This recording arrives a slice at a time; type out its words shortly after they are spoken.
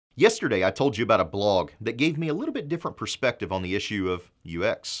Yesterday, I told you about a blog that gave me a little bit different perspective on the issue of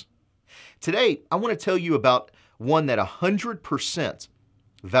UX. Today, I want to tell you about one that 100%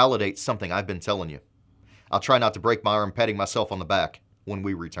 validates something I've been telling you. I'll try not to break my arm patting myself on the back when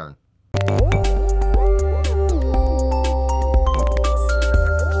we return.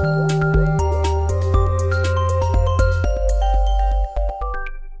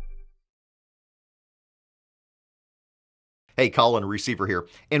 Hey, Colin, receiver here.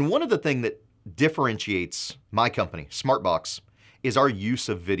 And one of the things that differentiates my company, SmartBox, is our use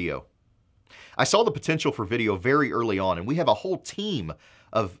of video. I saw the potential for video very early on, and we have a whole team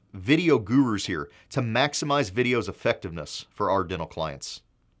of video gurus here to maximize video's effectiveness for our dental clients.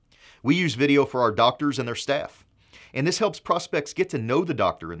 We use video for our doctors and their staff, and this helps prospects get to know the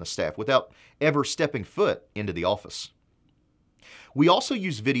doctor and the staff without ever stepping foot into the office. We also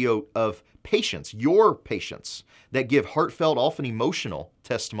use video of patients, your patients, that give heartfelt, often emotional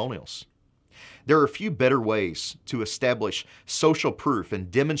testimonials. There are a few better ways to establish social proof and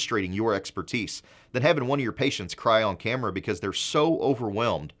demonstrating your expertise than having one of your patients cry on camera because they're so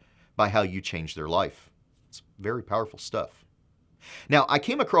overwhelmed by how you changed their life. It's very powerful stuff. Now, I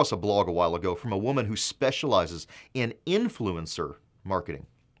came across a blog a while ago from a woman who specializes in influencer marketing.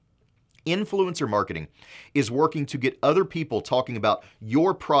 Influencer marketing is working to get other people talking about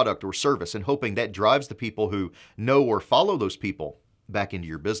your product or service and hoping that drives the people who know or follow those people back into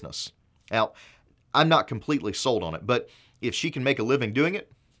your business. Now, I'm not completely sold on it, but if she can make a living doing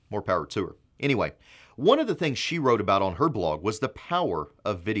it, more power to her. Anyway, one of the things she wrote about on her blog was the power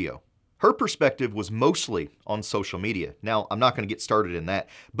of video. Her perspective was mostly on social media. Now, I'm not going to get started in that,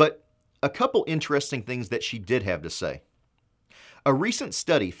 but a couple interesting things that she did have to say. A recent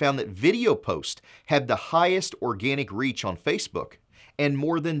study found that video posts have the highest organic reach on Facebook and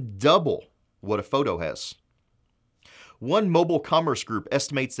more than double what a photo has. One mobile commerce group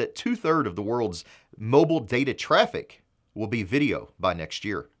estimates that 2/3 of the world's mobile data traffic will be video by next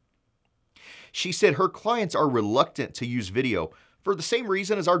year. She said her clients are reluctant to use video for the same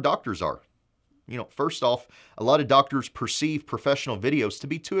reason as our doctors are. First off, a lot of doctors perceive professional videos to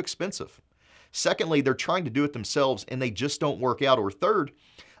be too expensive. Secondly, they're trying to do it themselves and they just don't work out. Or third,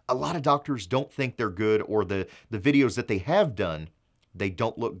 a lot of doctors don't think they're good, or the videos that they have done, they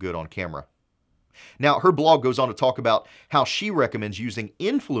don't look good on camera. Now, her blog goes on to talk about how she recommends using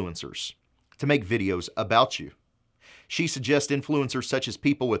influencers to make videos about you. She suggests influencers such as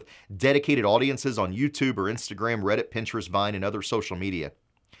people with dedicated audiences on YouTube or Instagram, Reddit, Pinterest, Vine, and other social media.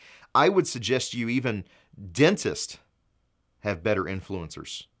 I would suggest you even dentists have better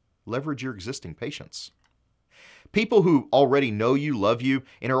influencers. Leverage your existing patients. People who already know you, love you,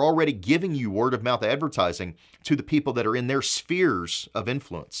 and are already giving you word-of-mouth advertising to the people that are in their spheres of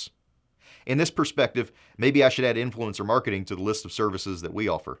influence. In this perspective, maybe I should add influencer marketing to the list of services that we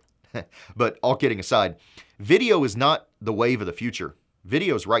offer. But all kidding aside, video is not the wave of the future.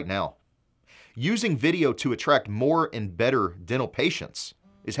 Video is right now. Using video to attract more and better dental patients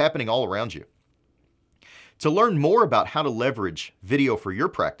is happening all around you. To learn more about how to leverage video for your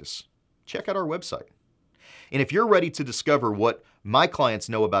practice, check out our website. And if you're ready to discover what my clients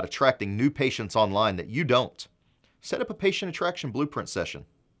know about attracting new patients online that you don't, set up a patient attraction blueprint session.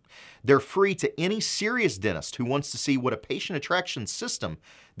 They're free to any serious dentist who wants to see what a patient attraction system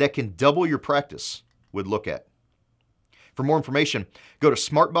that can double your practice would look at. For more information, go to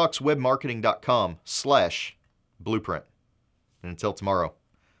smartboxwebmarketing.com/blueprint. And until tomorrow,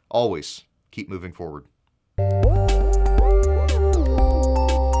 always keep moving forward.